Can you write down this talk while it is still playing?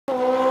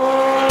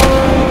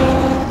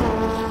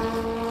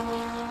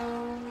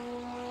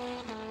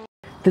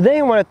Today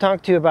I want to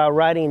talk to you about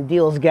riding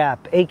Deals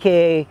Gap,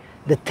 aka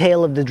the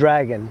tail of the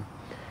dragon.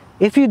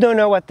 If you don't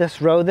know what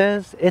this road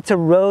is, it's a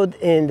road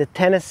in the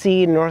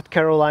Tennessee-North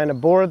Carolina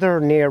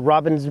border near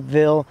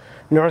Robbinsville,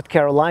 North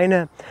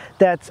Carolina,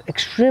 that's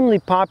extremely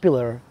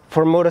popular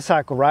for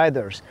motorcycle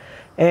riders.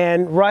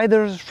 And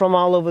riders from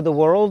all over the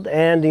world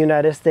and the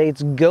United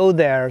States go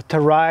there to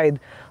ride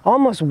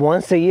almost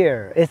once a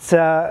year.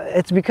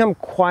 It's become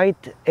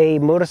quite a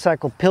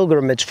motorcycle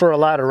pilgrimage for a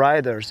lot of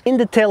riders. In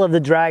the tail of the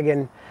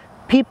dragon,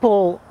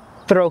 people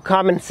throw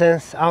common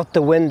sense out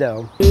the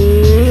window.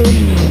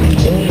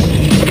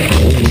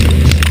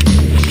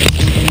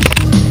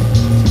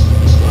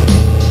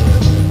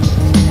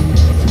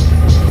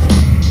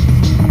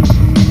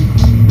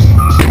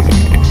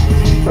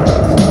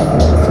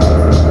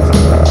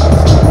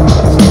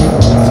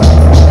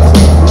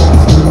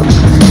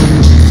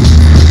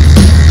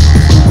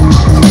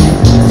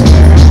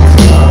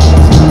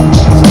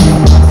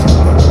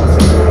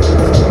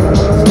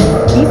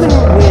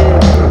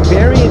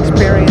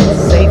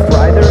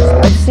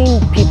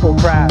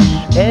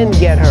 And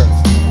get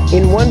hurt.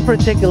 In one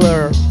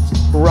particular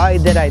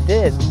ride that I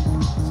did,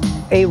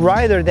 a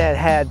rider that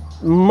had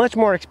much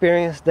more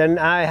experience than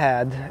I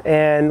had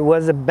and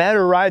was a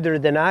better rider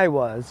than I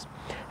was,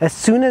 as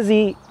soon as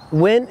he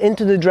went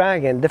into the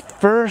dragon, the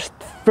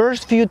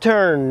first few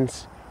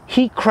turns,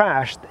 he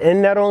crashed,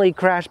 and not only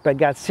crashed but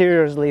got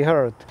seriously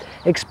hurt.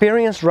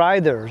 Experienced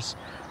riders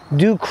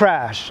do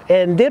crash,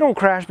 and they don't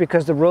crash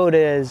because the road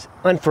is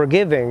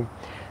unforgiving.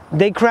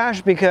 They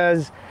crash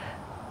because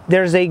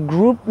there's a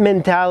group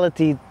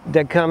mentality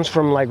that comes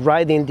from like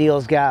riding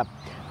Deals Gap.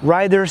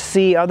 Riders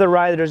see other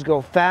riders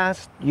go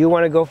fast, you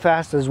want to go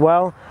fast as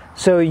well,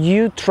 so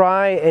you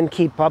try and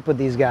keep up with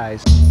these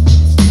guys.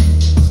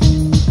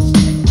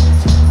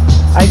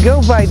 I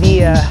go by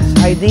the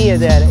idea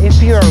that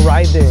if you're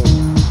riding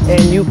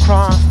and you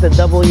cross the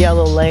double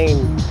yellow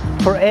lane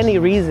for any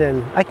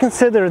reason, I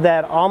consider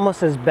that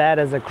almost as bad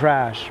as a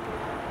crash.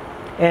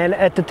 And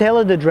at the tail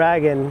of the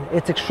dragon,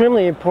 it's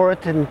extremely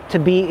important to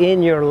be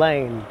in your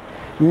lane.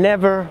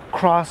 Never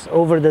cross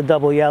over the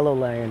double yellow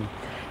lane.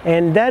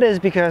 And that is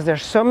because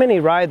there's so many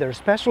riders,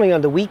 especially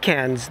on the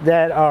weekends,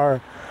 that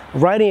are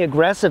riding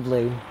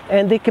aggressively,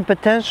 and they could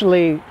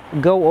potentially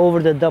go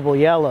over the double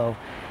yellow.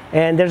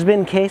 And there's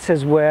been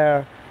cases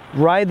where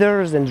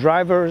riders and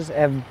drivers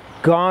have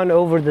gone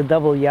over the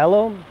double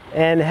yellow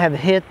and have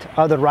hit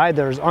other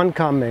riders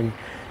oncoming,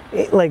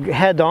 like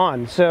head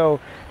on. So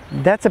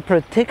that's a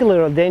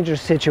particularly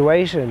dangerous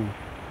situation.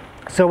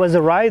 So as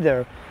a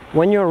rider,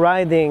 when you're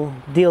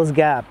riding Deals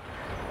Gap,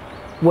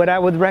 what I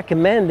would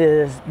recommend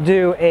is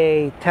do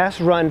a test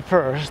run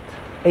first,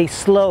 a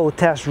slow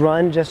test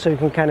run, just so you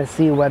can kind of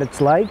see what it's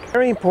like.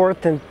 Very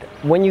important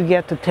when you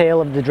get to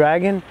tail of the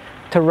dragon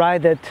to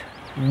ride it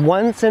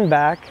once and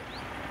back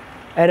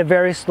at a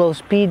very slow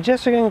speed,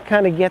 just so you can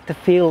kind of get the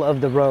feel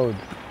of the road.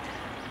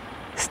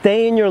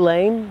 Stay in your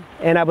lane,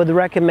 and I would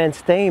recommend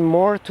staying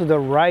more to the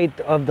right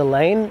of the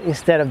lane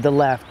instead of the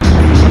left.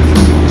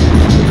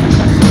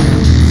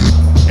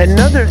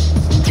 Another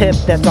tip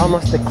that's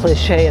almost a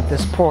cliche at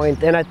this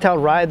point, and I tell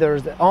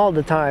riders all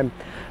the time,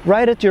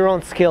 ride at your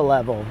own skill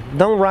level.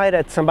 Don't ride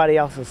at somebody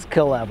else's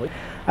skill level.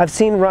 I've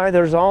seen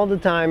riders all the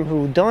time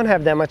who don't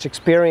have that much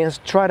experience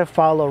try to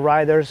follow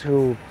riders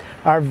who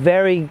are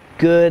very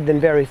good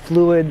and very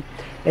fluid.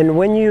 And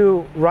when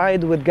you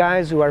ride with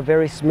guys who are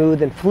very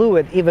smooth and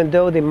fluid, even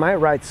though they might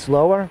ride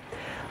slower,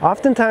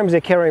 oftentimes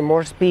they carry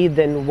more speed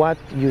than what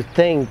you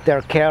think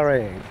they're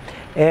carrying.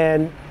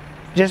 And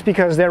just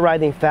because they're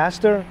riding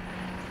faster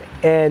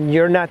and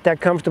you're not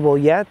that comfortable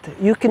yet,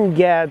 you can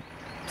get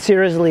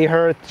seriously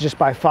hurt just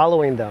by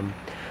following them.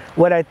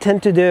 What I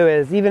tend to do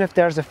is, even if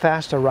there's a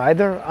faster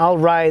rider, I'll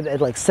ride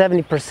at like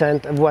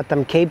 70% of what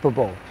I'm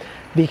capable,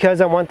 because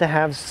I want to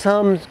have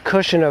some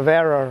cushion of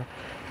error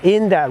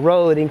in that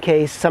road in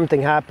case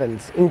something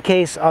happens, in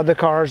case other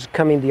cars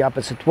coming the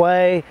opposite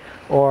way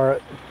or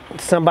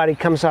somebody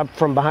comes up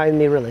from behind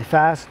me really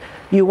fast.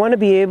 You want to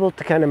be able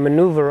to kind of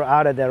maneuver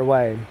out of their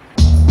way.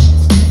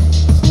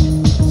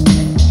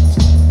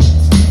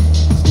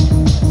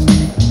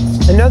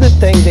 Another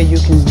thing that you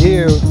can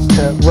do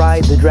to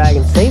ride the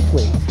dragon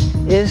safely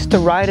is to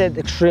ride it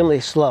extremely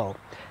slow.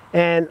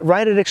 And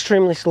ride it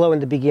extremely slow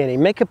in the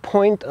beginning. Make a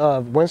point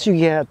of, once you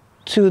get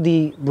to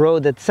the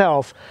road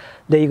itself,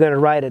 that you're going to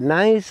ride it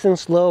nice and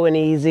slow and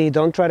easy.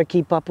 Don't try to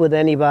keep up with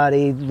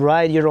anybody.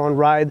 Ride your own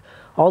ride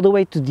all the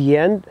way to the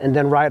end, and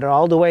then ride it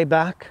all the way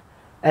back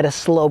at a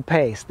slow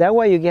pace. That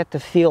way you get the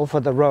feel for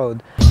the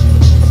road.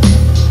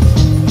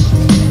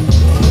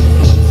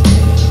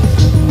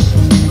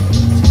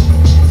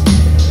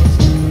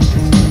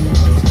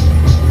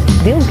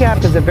 Deals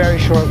Gap is a very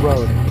short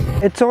road.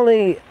 It's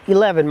only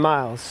 11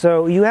 miles,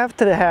 so you have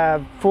to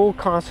have full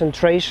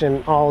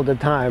concentration all the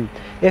time.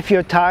 If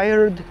you're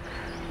tired,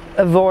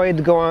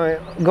 avoid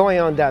going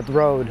on that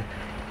road.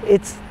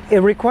 It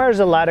requires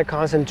a lot of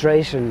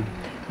concentration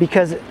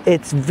because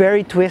it's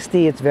very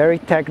twisty, it's very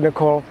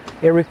technical.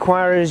 It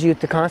requires you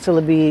to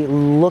constantly be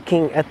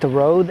looking at the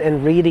road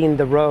and reading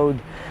the road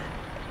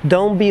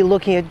Don't be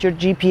looking at your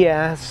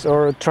GPS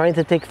or trying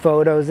to take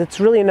photos. It's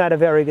really not a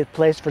very good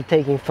place for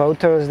taking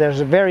photos. There's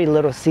very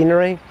little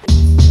scenery.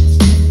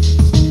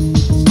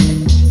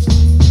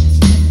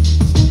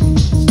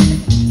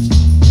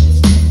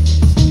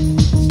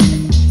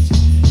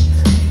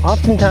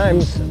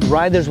 Oftentimes,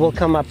 riders will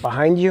come up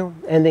behind you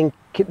and then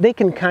they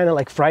can kind of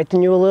like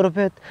frighten you a little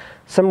bit.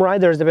 Some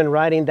riders have been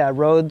riding that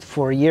road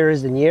for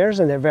years and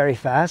years and they're very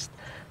fast.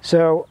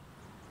 So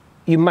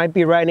you might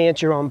be riding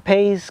at your own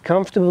pace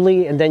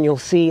comfortably, and then you'll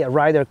see a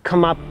rider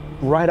come up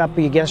right up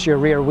against your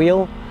rear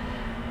wheel.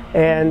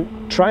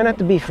 And try not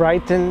to be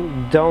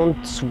frightened,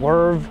 don't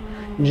swerve.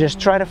 Just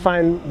try to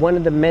find one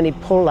of the many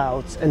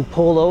pullouts and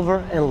pull over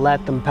and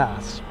let them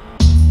pass.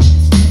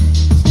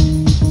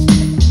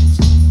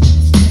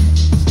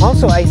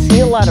 Also, I see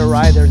a lot of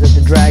riders at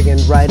the Dragon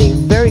riding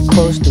very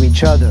close to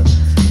each other.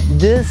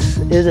 This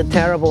is a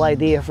terrible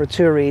idea for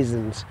two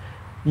reasons.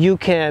 You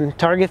can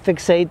target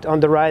fixate on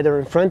the rider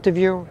in front of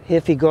you.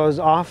 If he goes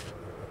off,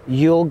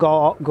 you'll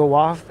go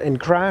off and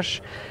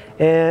crash.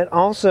 And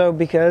also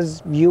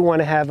because you want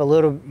to have a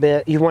little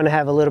bit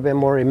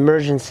more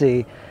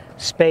emergency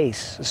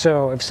space.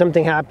 So if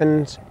something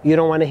happens, you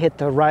don't want to hit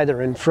the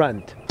rider in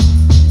front.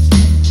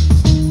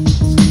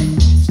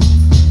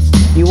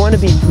 You want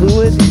to be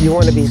fluid, you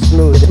want to be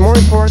smooth. It's more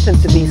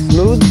important to be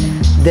smooth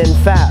than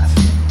fast.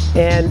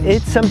 And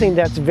it's something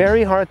that's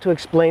very hard to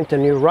explain to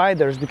new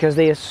riders because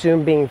they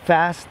assume being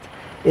fast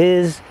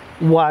is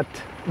what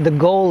the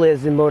goal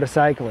is in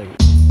motorcycling.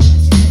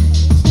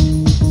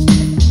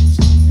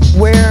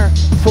 Wear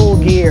full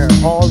gear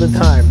all the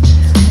time.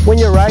 When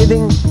you're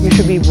riding, you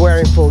should be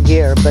wearing full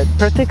gear, but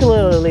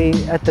particularly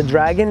at the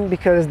Dragon,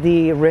 because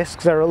the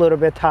risks are a little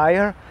bit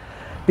higher,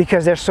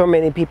 because there's so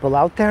many people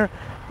out there,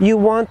 you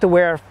want to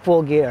wear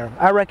full gear.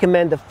 I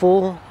recommend a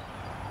full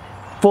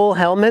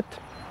helmet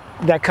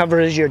that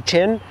covers your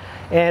chin,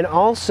 and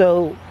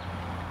also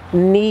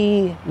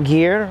knee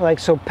gear, like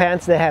so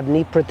pants that have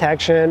knee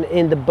protection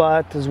in the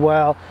butt as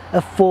well, a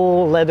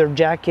full leather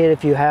jacket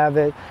if you have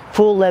it,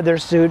 full leather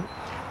suit.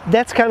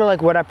 That's kind of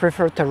like what I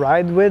prefer to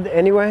ride with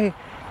anyway.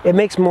 It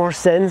makes more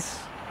sense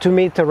to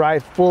me to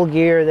ride full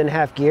gear than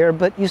half gear,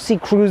 but you see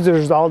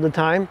cruisers all the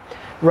time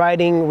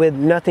riding with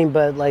nothing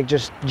but like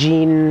just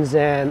jeans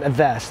and a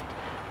vest.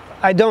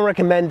 I don't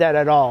recommend that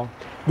at all.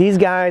 These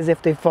guys,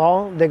 if they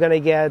fall, they're gonna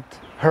get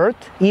hurt.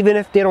 Even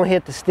if they don't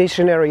hit the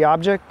stationary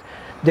object,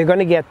 they're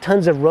gonna get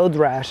tons of road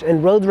rash,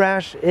 and road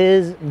rash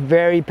is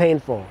very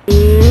painful. Tricks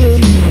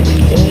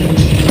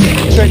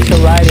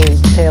of riding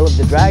Tail of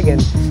the Dragon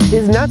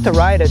is not to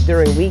ride it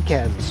during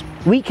weekends.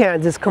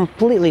 Weekends is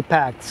completely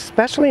packed,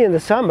 especially in the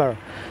summer.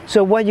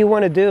 So what you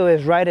want to do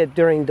is ride it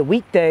during the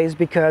weekdays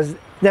because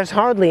there's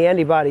hardly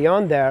anybody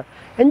on there,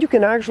 and you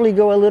can actually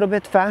go a little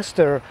bit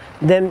faster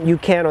than you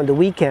can on the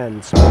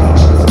weekends.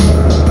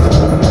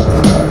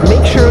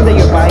 Make sure that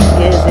your bike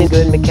is in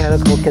good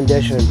mechanical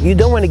condition. You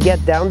don't want to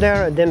get down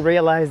there and then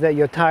realize that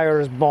your tire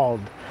is bald.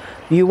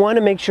 You want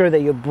to make sure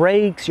that your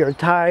brakes, your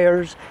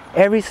tires,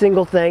 every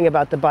single thing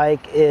about the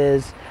bike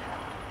is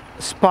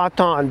spot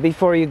on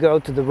before you go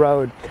to the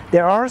road.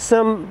 There are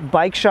some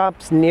bike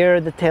shops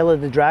near the Tail of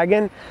the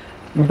Dragon,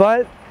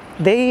 but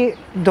they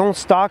don't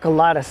stock a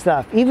lot of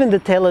stuff. Even the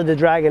Tail of the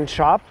Dragon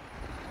shop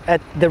at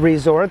the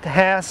resort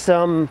has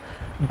some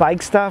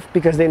bike stuff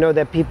because they know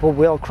that people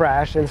will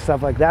crash and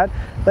stuff like that.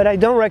 But I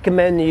don't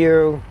recommend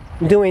you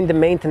doing the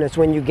maintenance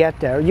when you get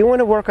there. You want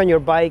to work on your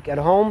bike at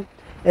home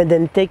and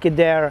then take it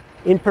there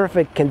in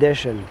perfect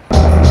condition.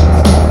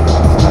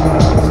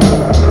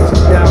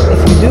 Now, if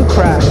you do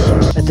crash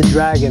at the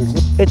Dragon,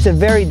 it's a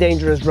very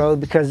dangerous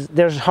road because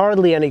there's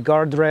hardly any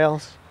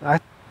guardrails. I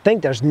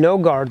think there's no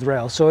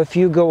guardrails. So if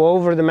you go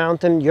over the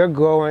mountain, you're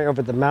going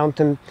over the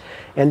mountain,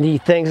 and the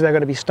things that are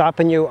going to be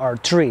stopping you are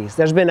trees.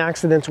 There's been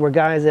accidents where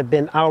guys have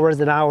been hours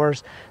and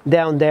hours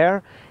down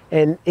there,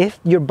 and if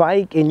your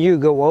bike and you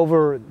go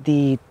over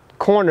the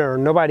corner,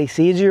 nobody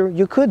sees you,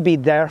 you could be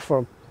there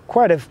for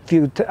quite a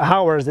few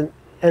hours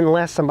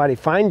unless somebody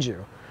finds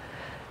you.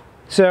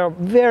 So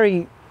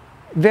very,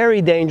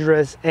 very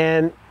dangerous,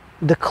 and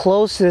the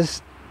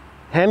closest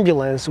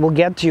ambulance will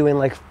get to you in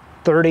like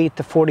 30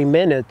 to 40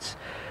 minutes.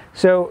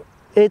 So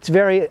it's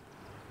a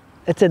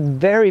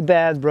very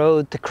bad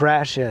road to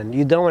crash in.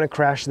 You don't want to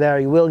crash there.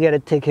 You will get a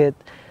ticket,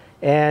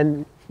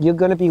 and you're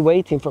going to be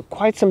waiting for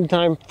quite some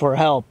time for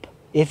help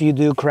if you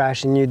do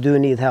crash and you do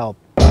need help.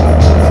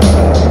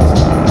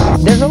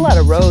 There's a lot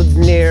of roads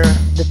near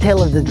the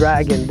Tail of the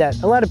Dragon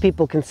that a lot of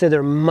people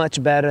consider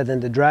much better than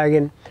the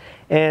Dragon,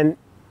 and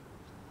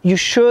you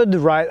should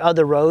ride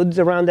other roads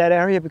around that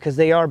area because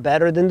they are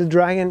better than the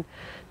Dragon.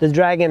 The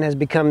Dragon has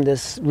become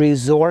this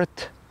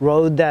resort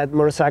road that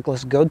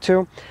motorcyclists go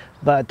to,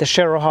 but the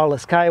Sherrohalla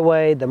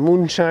Skyway, the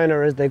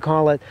Moonshiner as they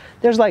call it,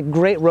 there's like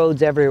great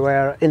roads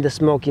everywhere in the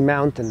Smoky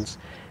Mountains.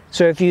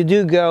 So if you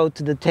do go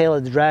to the Tail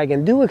of the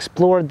Dragon, do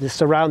explore the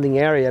surrounding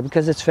area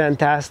because it's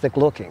fantastic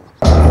looking.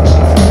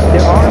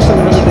 There are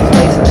some really good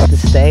places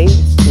to stay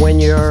when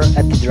you're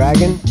at the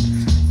Dragon.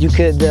 You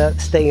could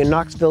stay in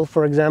Knoxville,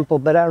 for example,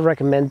 but I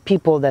recommend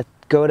people that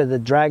go to the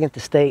Dragon to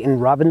stay in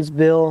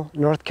Robbinsville,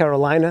 North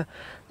Carolina,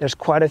 there's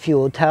quite a few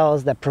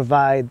hotels that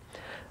provide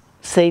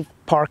safe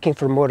parking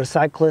for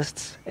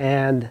motorcyclists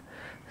and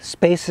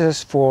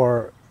spaces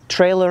for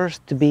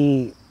trailers to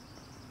be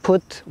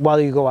put while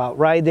you go out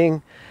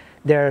riding.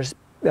 There's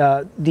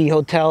the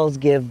hotels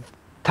give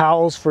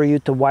towels for you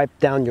to wipe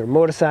down your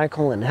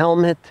motorcycle and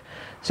helmet.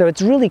 So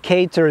it's really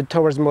catered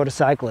towards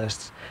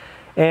motorcyclists.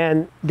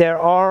 And there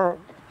are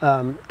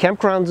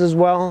campgrounds as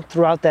well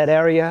throughout that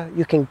area.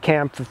 You can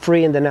camp for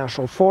free in the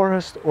National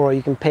Forest, or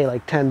you can pay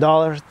like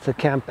 $10 to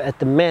camp at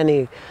the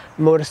many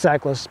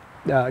motorcyclist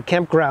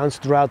campgrounds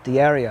throughout the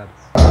area.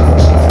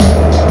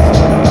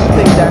 The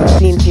thing that I've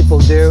seen people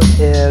do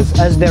is,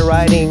 as they're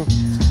riding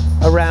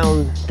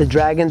around the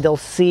Dragon,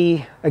 they'll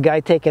see a guy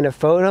taking a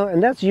photo,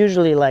 and that's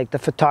usually like the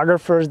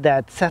photographers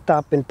that set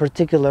up in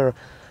particular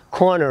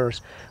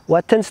corners.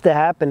 What tends to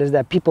happen is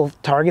that people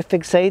target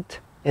fixate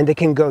and they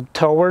can go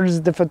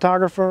towards the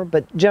photographer,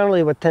 but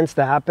generally what tends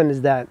to happen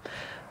is that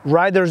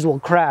riders will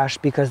crash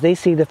because they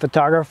see the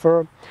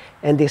photographer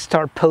and they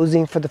start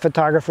posing for the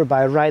photographer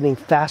by riding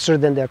faster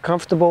than they're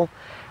comfortable,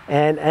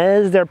 and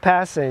as they're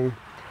passing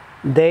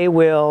they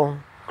will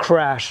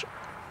crash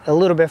a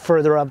little bit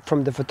further up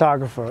from the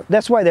photographer.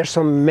 That's why there's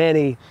so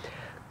many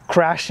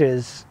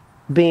crashes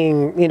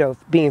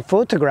being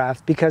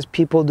photographed, because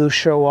people do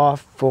show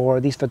off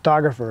for these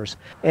photographers.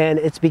 And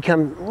it's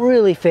become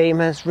really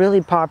famous,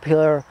 really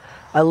popular.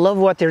 I love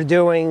what they're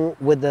doing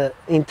with the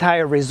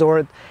entire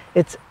resort.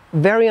 It's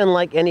very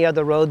unlike any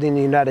other road in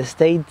the United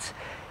States.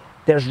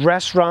 There's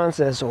restaurants,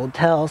 there's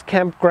hotels,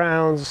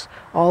 campgrounds.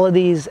 All of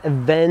these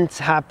events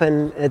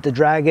happen at the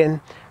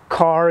Dragon.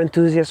 Car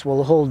enthusiasts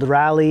will hold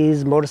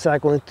rallies,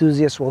 motorcycle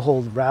enthusiasts will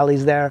hold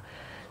rallies there.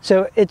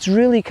 So it's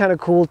really kind of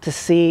cool to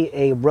see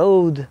a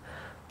road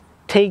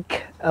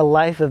take a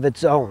life of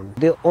its own.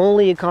 The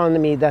only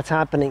economy that's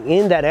happening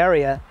in that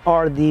area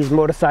are these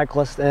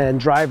motorcyclists and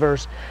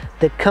drivers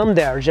that come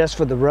there just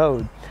for the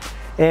road.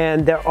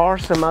 And there are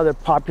some other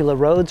popular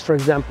roads, for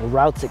example,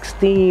 Route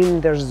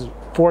 16, there's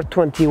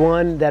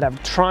 421 that are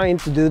trying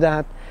to do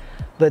that,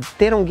 but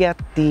they don't get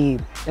the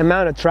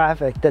amount of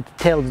traffic that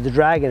the Tail of the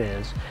Dragon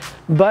is.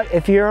 But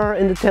if you're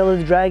in the Tail of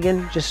the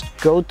Dragon, just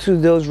go to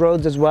those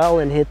roads as well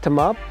and hit them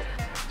up.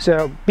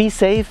 So be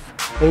safe,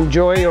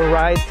 enjoy your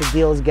ride to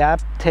Deals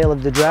Gap, Tail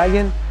of the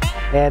Dragon,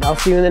 and I'll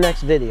see you in the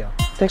next video.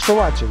 Thanks for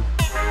watching.